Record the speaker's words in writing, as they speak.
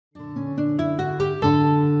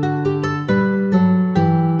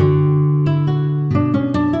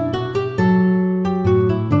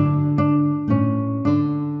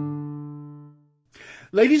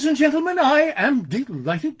Ladies and gentlemen, I am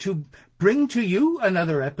delighted to bring to you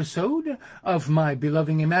another episode of my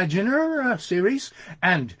Beloved Imaginer series,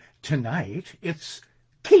 and tonight it's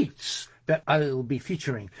Keats that I'll be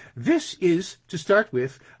featuring. This is, to start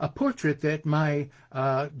with, a portrait that my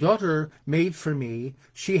daughter made for me.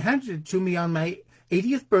 She handed it to me on my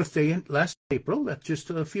 80th birthday last April, that's just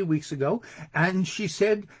a few weeks ago, and she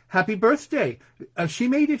said, "Happy birthday." She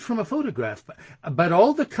made it from a photograph, but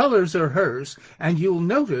all the colors are hers, and you'll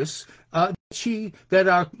notice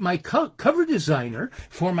my cover designer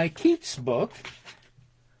for my Keats book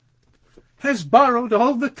has borrowed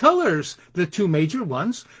all the colors, the two major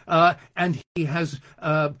ones, and he has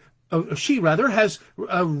she has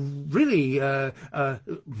really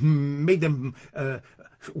made them.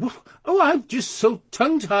 I'm just so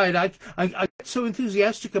tongue-tied. I get so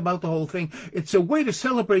enthusiastic about the whole thing. It's a way to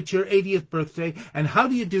celebrate your 80th birthday. And how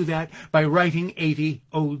do you do that? By writing 80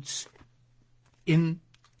 odes in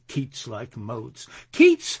Keats-like modes.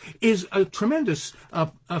 Keats is a tremendous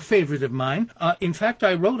favorite of mine. In fact,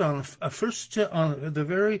 I wrote on the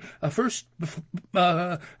very first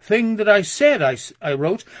thing that I said. I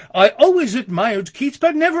wrote, "I always admired Keats,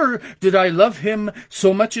 but never did I love him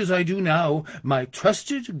so much as I do now, my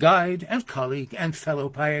trusted guide and colleague and fellow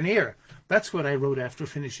pioneer." That's what I wrote after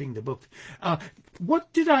finishing the book.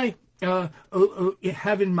 What did I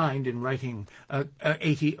have in mind in writing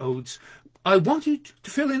 80 odes? I wanted to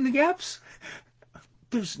fill in the gaps.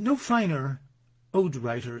 There's no finer ode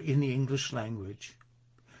writer in the English language.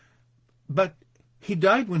 But he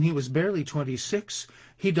died when he was barely 26.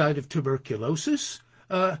 He died of tuberculosis,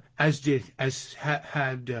 as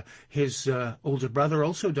had his older brother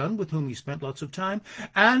also done, with whom he spent lots of time.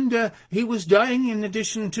 And he was dying, in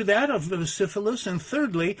addition to that, of syphilis, and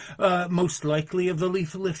thirdly, most likely of the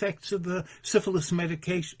lethal effects of the syphilis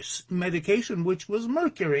medication, which was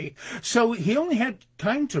mercury. So he only had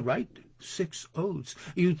time to write 6 odes.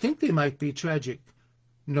 You'd think they might be tragic.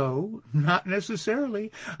 No, not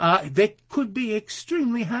necessarily. They could be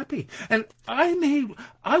extremely happy. And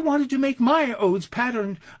I wanted to make my odes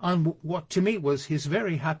patterned on what to me was his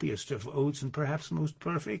very happiest of odes, and perhaps most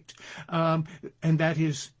perfect, and that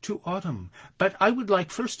is to autumn. But I would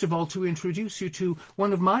like, first of all, to introduce you to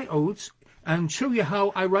one of my odes and show you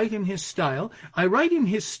how I write in his style. I write in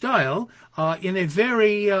his style in a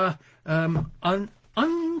very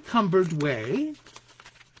unencumbered way.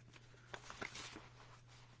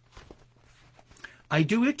 I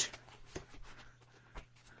do it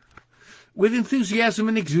with enthusiasm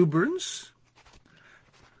and exuberance.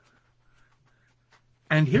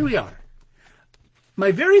 And here we are.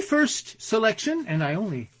 My very first selection, and I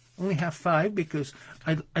only have 5 because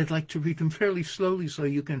I'd like to read them fairly slowly so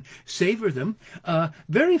you can savor them.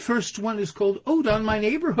 Very first one is called Ode on My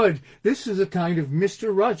Neighborhood. This is a kind of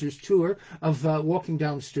Mr. Rogers tour of walking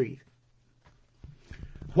down the street.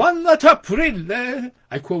 Juan Aprile,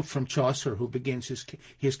 I quote from Chaucer, who begins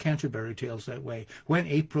his Canterbury Tales that way. When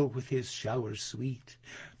April with his showers sweet.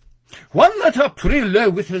 Juan Aprile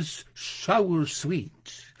with his showers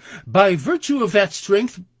sweet, by virtue of that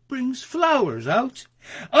strength brings flowers out.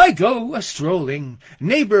 I go a-strolling,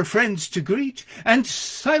 neighbor friends to greet, and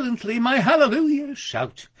silently my hallelujah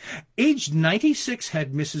shout. Aged 96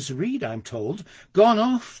 had Mrs. Reed, I'm told, gone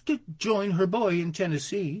off to join her boy in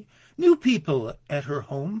Tennessee. New people at her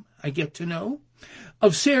home I get to know.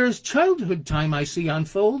 Of Sarah's childhood time I see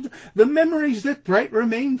unfold the memories that bright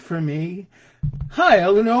remain for me. Hi,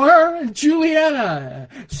 Eleanor and Juliana.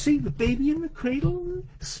 See the baby in the cradle,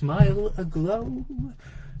 smile aglow.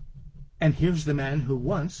 And here's the man who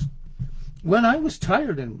once, when I was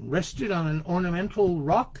tired and rested on an ornamental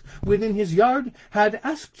rock within his yard, had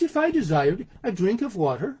asked if I desired a drink of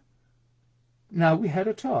water. Now we had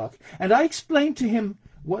a talk, and I explained to him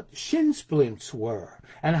what shin splints were,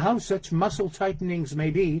 and how such muscle tightenings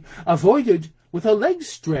may be avoided with a leg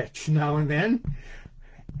stretch now and then.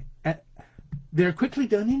 They're quickly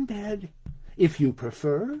done in bed. If you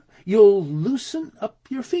prefer, you'll loosen up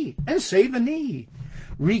your feet and save a knee,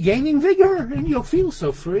 regaining vigor, and you'll feel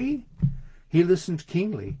so free. He listened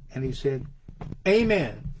keenly, and he said,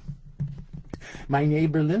 "Amen." My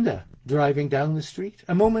neighbor Linda, driving down the street,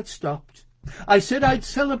 a moment stopped. I said I'd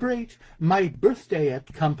celebrate my birthday at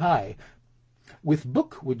Campai. With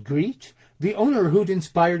book would greet the owner who'd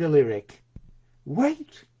inspired a lyric.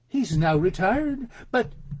 Wait, he's now retired,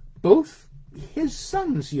 but both his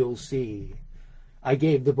sons you'll see. I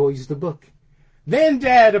gave the boys the book. Then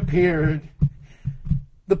Dad appeared.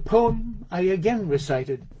 The poem I again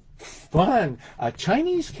recited. Fun! A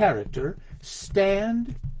Chinese character,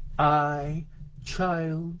 stand, eye,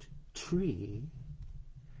 child, tree.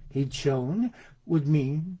 He'd shown would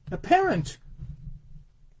mean a parent.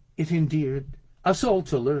 it endeared us all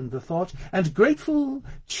to learn the thought, and grateful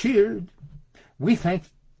cheered, we thanked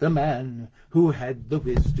the man who had the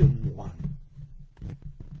wisdom won.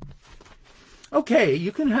 Okay,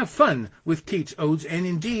 you can have fun with Keats' odes, and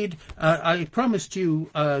indeed, I promised you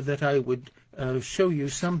that I would show you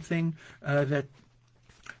something that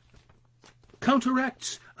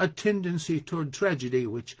counteracts a tendency toward tragedy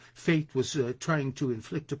which fate was trying to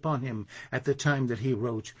inflict upon him at the time that he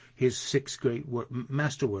wrote his 6 great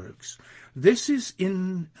masterworks. This is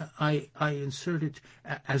I insert it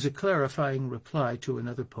as a clarifying reply to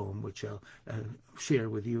another poem, which I'll share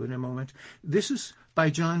with you in a moment. This is by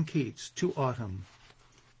John Keats, To Autumn.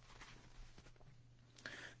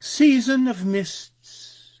 Season of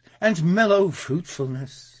mists and mellow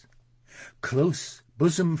fruitfulness, close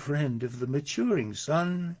bosom friend of the maturing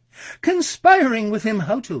sun, conspiring with him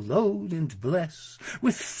how to load and bless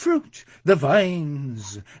with fruit the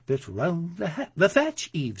vines that round the thatch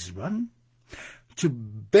eaves run, to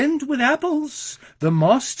bend with apples the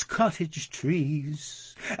mossed cottage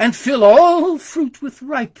trees, and fill all fruit with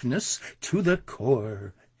ripeness to the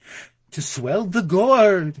core, to swell the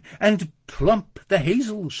gourd and plump the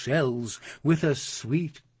hazel shells with a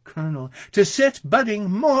sweet kernel, to set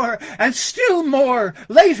budding more and still more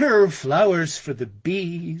later flowers for the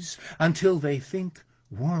bees, until they think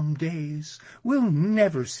warm days will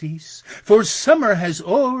never cease, for summer has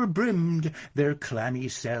o'erbrimmed their clammy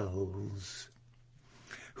cells.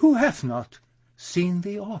 Who hath not seen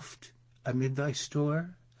thee oft amid thy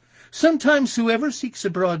store? Sometimes whoever seeks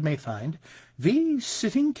abroad may find thee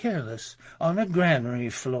sitting careless on a granary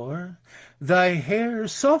floor, thy hair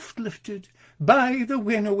soft lifted by the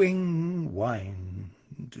winnowing wind,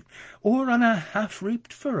 or on a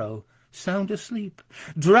half-reaped furrow sound asleep,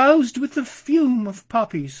 drowsed with the fume of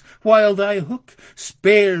poppies, while thy hook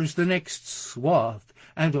spares the next swath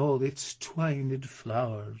and all its twined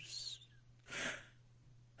flowers.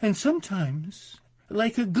 And sometimes,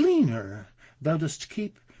 like a gleaner, thou dost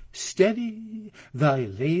keep steady thy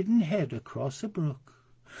laden head across a brook,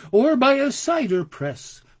 or by a cider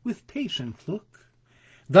press with patient look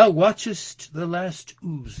thou watchest the last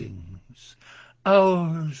oozings,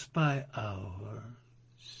 hours by hours.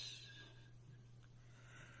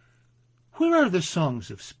 Where are the songs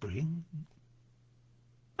of spring?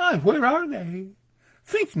 Ay, where are they?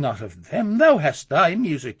 Think not of them, thou hast thy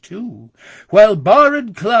music too, while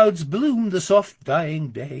barred clouds bloom the soft dying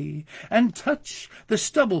day, and touch the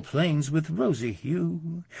stubble plains with rosy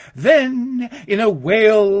hue. Then in a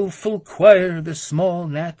wailful choir the small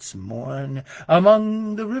gnats mourn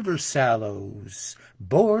among the river sallows,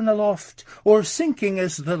 borne aloft or sinking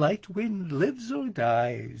as the light wind lives or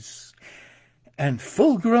dies. And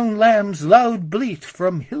full-grown lambs loud bleat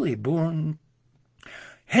from hilly bourne,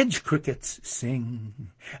 hedge crickets sing,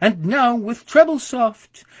 and now with treble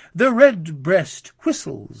soft the red-breast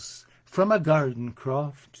whistles from a garden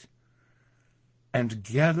croft, and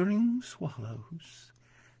gathering swallows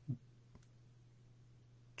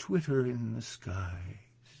twitter in the skies.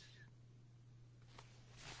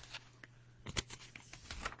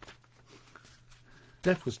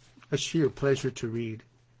 That was a sheer pleasure to read.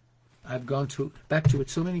 I've gone back to it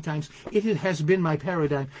so many times. It has been my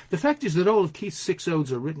paradigm. The fact is that all of Keats' 6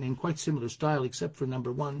 odes are written in quite similar style, except for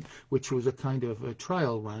number 1, which was a kind of a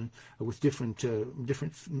trial run with different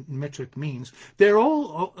metric means. They're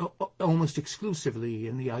all almost exclusively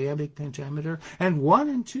in the iambic pentameter, and 1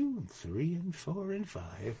 and 2 and 3 and 4 and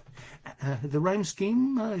 5. The rhyme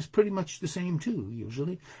scheme is pretty much the same too,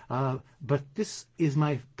 usually. But this is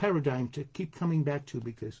my paradigm to keep coming back to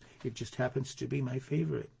because it just happens to be my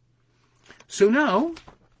favorite. So now,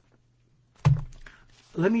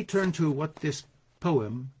 let me turn to what this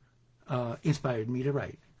poem inspired me to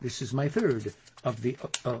write. This is my third of the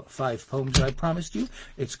 5 poems I promised you.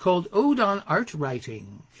 It's called Ode on Art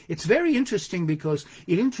Writing. It's very interesting because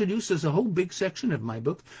it introduces a whole big section of my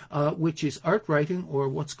book, which is art writing, or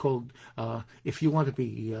what's called, if you want to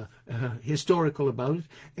be historical about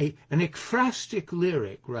it, an ecphrastic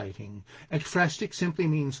lyric writing. Ecphrastic simply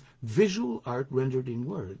means visual art rendered in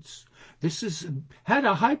words. This has had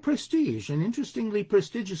a high prestige, an interestingly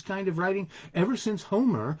prestigious kind of writing ever since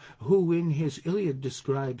Homer, who in his Iliad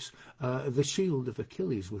describes the shield of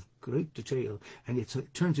Achilles with great detail, and it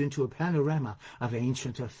turns into a panorama of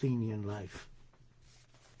ancient Athenian life.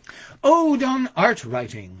 Ode on Art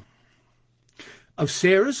Writing. Of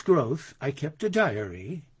Sarah's growth I kept a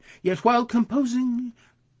diary, yet while composing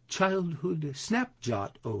childhood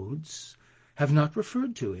snapjot odes, have not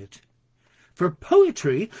referred to it. For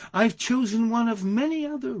poetry I've chosen one of many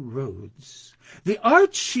other roads. The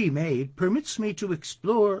art she made permits me to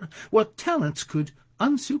explore what talents could,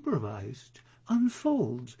 unsupervised,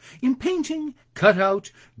 unfold in painting, cutout,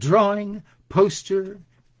 drawing, poster,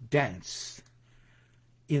 dance.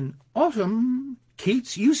 In autumn,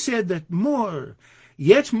 Keats, you said that more,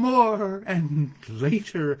 yet more, and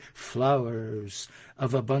later flowers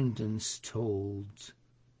of abundance told.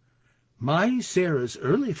 My Sarah's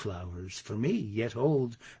early flowers for me yet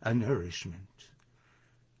hold a nourishment,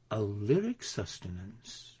 a lyric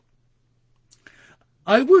sustenance.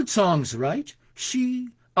 I word songs write, she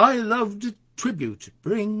I loved tribute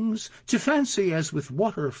brings to fancy as with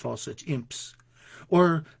water faucet imps,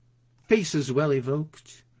 or faces well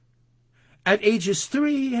evoked. At ages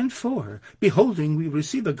 3 and 4, beholding we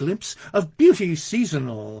receive a glimpse of beauty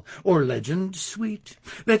seasonal, or legend sweet,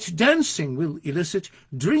 that dancing will elicit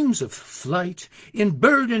dreams of flight, in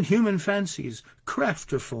bird and human fancies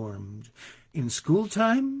crafter formed. In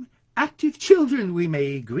school-time, active children we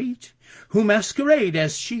may greet, who masquerade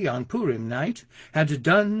as she on Purim night had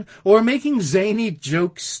done, or making zany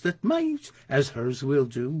jokes that might, as hers will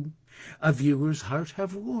do, a viewer's heart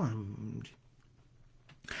have warmed.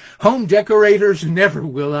 Home decorators never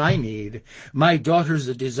will I need. My daughter's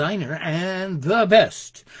a designer, and the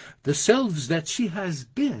best. The selves that she has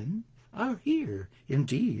been are here,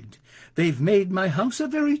 indeed. They've made my house a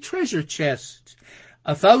very treasure chest.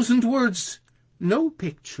 1,000 words no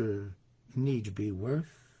picture need be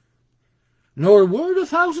worth, nor word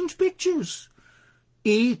 1,000 pictures.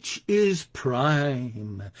 Each is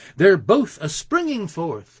prime. They're both a springing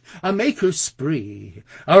forth, a maker's spree.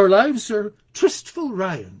 Our lives are tristful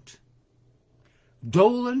riot,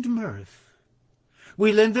 dole and mirth.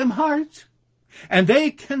 We lend them heart, and they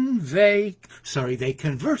convert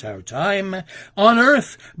our time on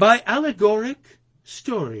earth by allegoric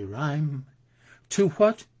story rhyme to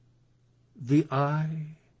what the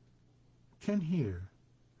eye can hear,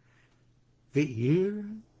 the ear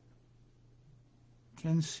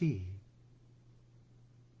can see.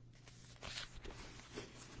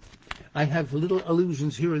 I have little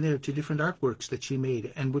allusions here and there to different artworks that she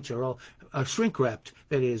made, and which are all shrink-wrapped,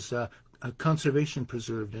 that is, conservation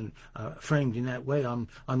preserved and framed in that way on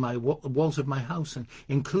my walls of my house, and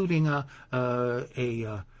including an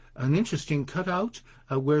interesting cutout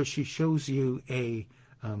where she shows you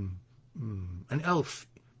an elf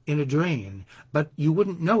in a drain, but you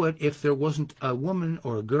wouldn't know it if there wasn't a woman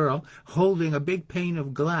or a girl holding a big pane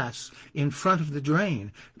of glass in front of the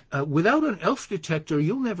drain. Without an elf detector,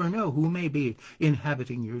 you'll never know who may be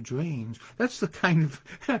inhabiting your drains. That's the kind of...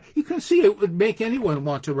 you can see it would make anyone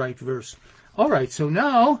want to write verse. All right, so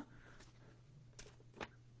now...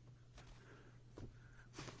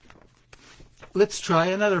 let's try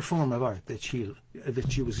another form of art that she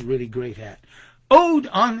was really great at. Ode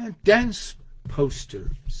on dance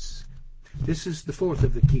posters. This is the fourth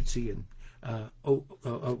of the Keatsian.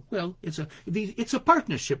 Well, it's a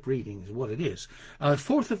partnership reading is what it is.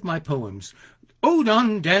 Fourth of my poems. Ode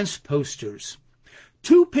on dance posters.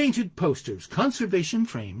 2 painted posters, conservation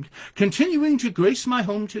framed, continuing to grace my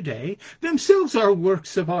home today, themselves are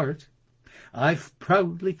works of art I've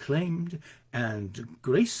proudly claimed, and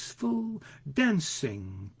graceful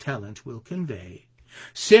dancing talent will convey.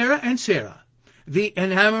 Sarah and Sarah, the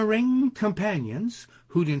enamoring companions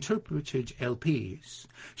who'd interpreted LPs.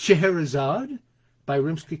 Scheherazade by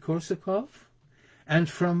Rimsky-Korsakov, and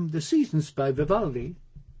from The Seasons by Vivaldi,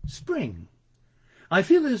 Spring. I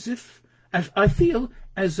feel as if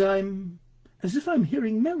I'm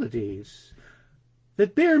hearing melodies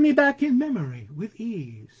that bear me back in memory with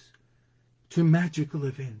ease to magical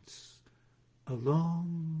events a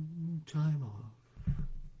long time off.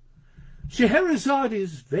 Scheherazade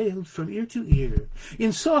is veiled from ear to ear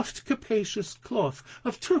in soft, capacious cloth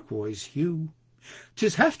of turquoise hue.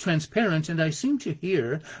 'Tis half transparent, and I seem to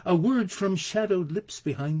hear a word from shadowed lips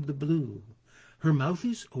behind the blue. Her mouth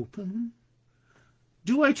is open.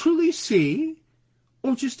 Do I truly see,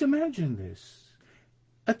 or just imagine this?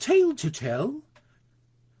 A tale to tell?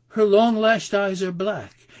 Her long-lashed eyes are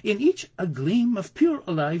black, in each a gleam of pure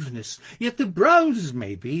aliveness, yet the brows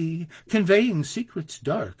may be conveying secrets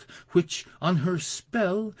dark, which on her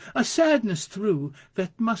spell a sadness threw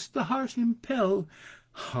that must the heart impel,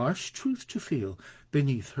 harsh truth to feel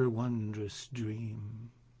beneath her wondrous dream.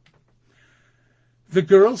 The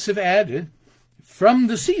girls have added, from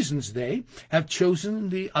the seasons they have chosen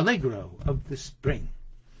the allegro of the spring.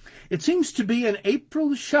 It seems to be an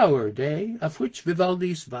April shower day, of which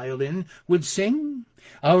Vivaldi's violin would sing.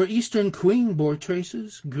 Our Eastern queen bore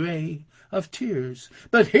traces, grey, of tears,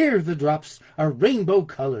 but here the drops are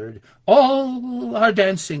rainbow-colored. All are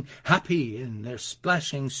dancing, happy in their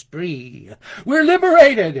splashing spree. We're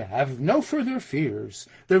liberated, have no further fears.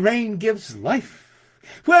 The rain gives life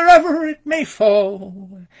wherever it may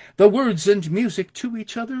fall, the words and music to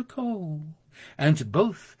each other call, and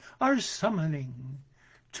both are summoning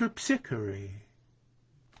terpsichore.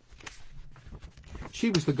 She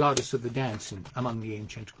was the goddess of the dance among the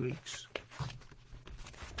ancient Greeks.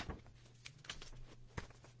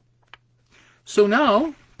 So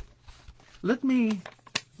now, let me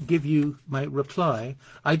give you my reply.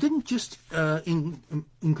 I didn't just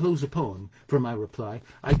enclose a poem for my reply.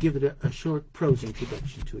 I give it a short prose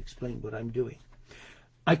introduction to explain what I'm doing.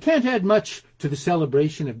 I can't add much to the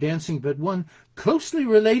celebration of dancing, but one closely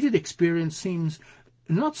related experience seems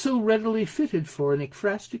not so readily fitted for an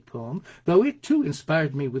ecphrastic poem, though it too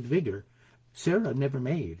inspired me with vigor. Sarah never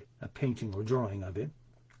made a painting or drawing of it.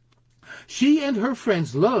 She and her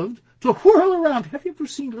friends loved to whirl around. Have you ever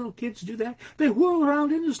seen little kids do that? They whirl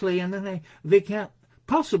around endlessly, and then they can't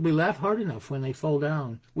possibly laugh hard enough when they fall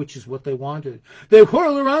down, which is what they wanted. They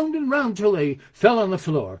whirl around and round till they fell on the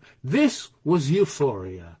floor. This was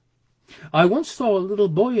euphoria. I once saw a little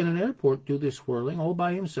boy in an airport do this whirling all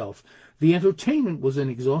by himself. The entertainment was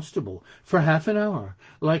inexhaustible. For half an hour,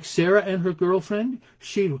 like Sarah and her girlfriend,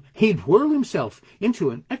 he'd whirl himself into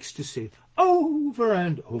an ecstasy over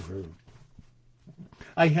and over.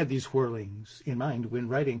 I had these whirlings in mind when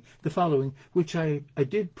writing the following, which I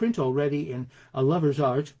did print already in A Lover's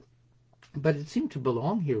Art, but it seemed to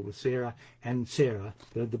belong here with Sarah and Sarah.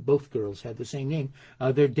 Both girls had the same name.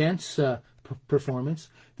 Their dance performance.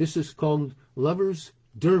 This is called Lover's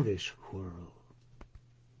Dervish Whirl.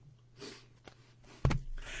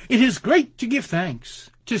 It is great to give thanks,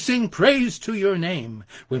 to sing praise to your name.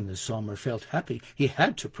 When the psalmer felt happy, he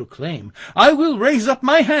had to proclaim, I will raise up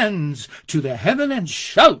my hands to the heaven and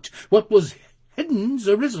shout, what was hidden's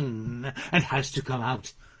arisen and has to come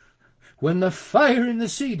out. When the fire in the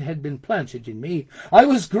seed had been planted in me, I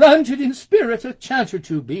was granted in spirit a chanter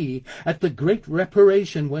to be. At the great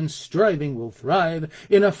reparation, when striving will thrive,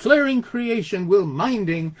 in a flaring creation will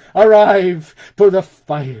minding arrive. For the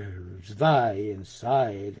fires vie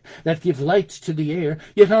inside, that give light to the air,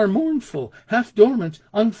 yet are mournful, half dormant,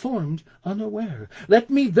 unformed, unaware. Let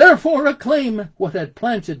me therefore acclaim what had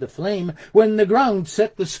planted the flame, when the ground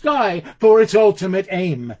set the sky for its ultimate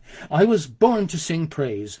aim. I was born to sing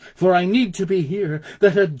praise, for I need to be here,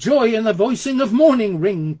 that a joy in the voicing of morning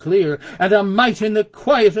ring clear, and a might in the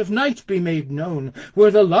quiet of night be made known,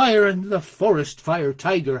 where the lyre and the forest fire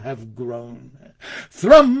tiger have grown.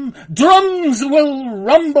 Drums will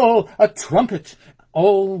rumble, a trumpet.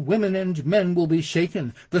 All women and men will be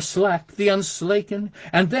shaken, the slack, the unslaken,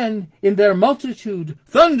 and then in their multitude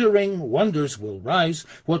thundering wonders will rise.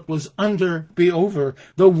 What was under be over,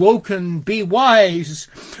 the woken be wise.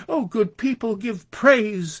 O good people, give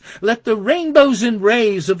praise. Let the rainbows and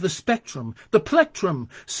rays of the spectrum, the plectrum,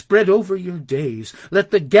 spread over your days.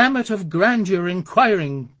 Let the gamut of grandeur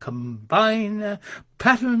inquiring combine,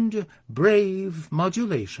 patterned brave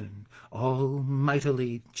modulation, all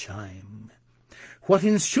mightily chime. What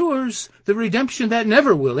ensures the redemption that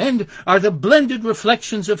never will end are the blended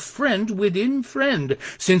reflections of friend within friend,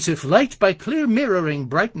 since if light by clear mirroring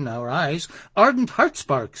brighten our eyes, ardent heart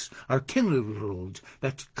sparks are kindled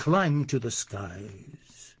that climb to the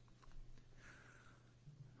skies.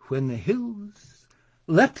 When the hills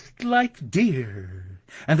leapt like deer,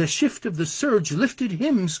 and the shift of the surge lifted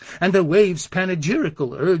hymns, and the waves'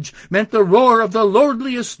 panegyrical urge meant the roar of the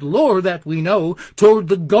lordliest lore that we know, toward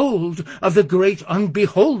the gold of the great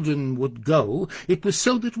unbeholden would go. It was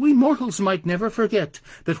so that we mortals might never forget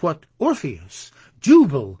that what Orpheus,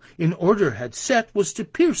 Jubal, in order had set, was to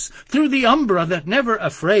pierce through the umbra that never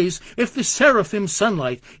affrays, if the seraphim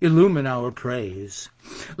sunlight illumine our praise.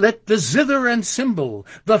 Let the zither and cymbal,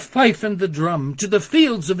 the fife and the drum, to the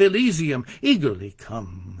fields of Elysium eagerly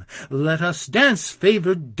come. Let us dance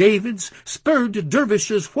favored David's spurred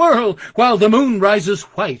dervishes whirl, while the moon rises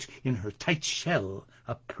white in her tight shell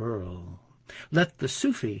a pearl. Let the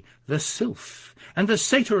Sufi, the sylph, and the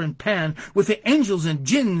satyr and pan, with the angels and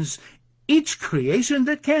jinns, each creation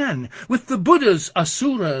that can, with the Buddhas,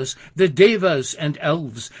 Asuras, the Devas and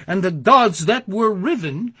elves, and the gods that were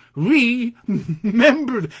riven,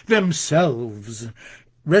 remembered themselves.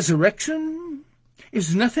 Resurrection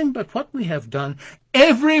is nothing but what we have done,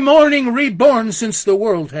 every morning reborn since the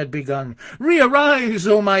world had begun. Re-arise,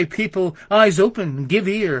 O my people, eyes open, give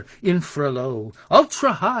ear, infra-low,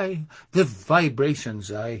 ultra-high, the vibrations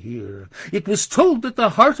I hear. It was told that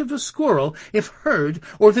the heart of a squirrel, if heard,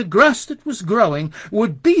 or the grass that was growing,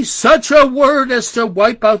 would be such a word as to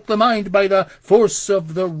wipe out the mind by the force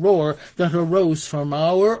of the roar that arose from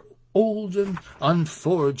our old and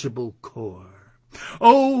unforgeable core.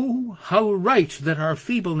 Oh, how right that our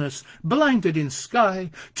feebleness, blinded in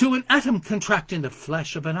sky, to an atom contract in the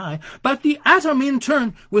flash of an eye, but the atom in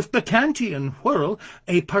turn, with Bacchantian whirl,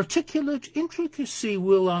 a particulate intricacy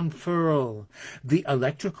will unfurl. The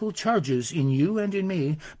electrical charges in you and in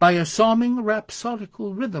me, by a psalming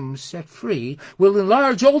rhapsodical rhythm set free, will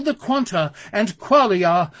enlarge all the quanta and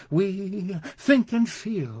qualia we think and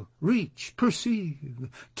feel, reach, perceive,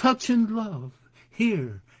 touch and love,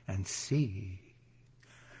 hear and see.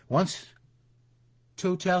 Once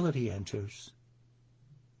totality enters,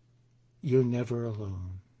 you're never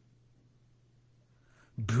alone.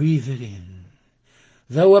 Breathe it in.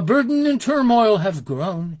 Though a burden and turmoil have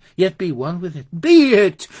grown, yet be one with it. Be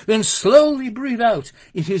it, then slowly breathe out.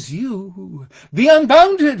 It is you, the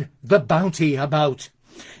unbounded, the bounty about.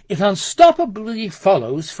 It unstoppably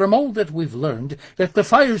follows from all that we've learned that the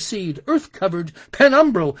fire-seed, earth-covered,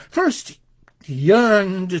 penumbral, first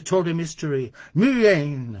yearned toward a mystery,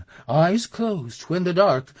 murine, eyes closed when the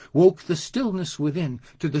dark woke the stillness within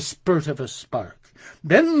to the spurt of a spark.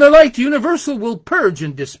 Then the light universal will purge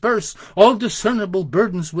and disperse all discernible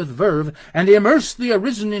burdens with verve, and immerse the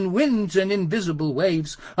arisen in winds and invisible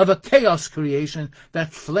waves of a chaos creation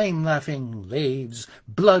that flame-laughing laves,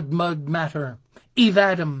 blood-mud matter,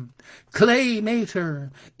 evadum, clay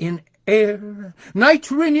mater, in air,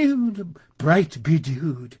 night renewed, bright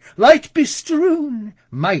bedewed, light bestrewn,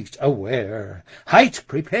 might aware, height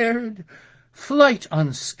prepared, flight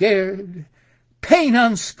unscared, pain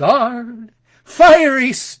unscarred,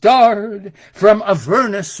 fiery starred, from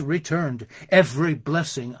Avernus returned, every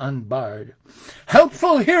blessing unbarred.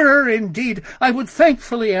 Helpful hearer, indeed, I would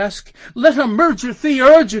thankfully ask, let a merger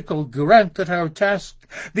theurgical grant that our task,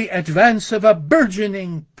 the advance of a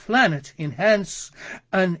burgeoning planet, enhance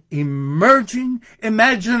an emerging,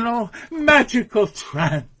 imaginal, magical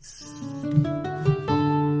trance.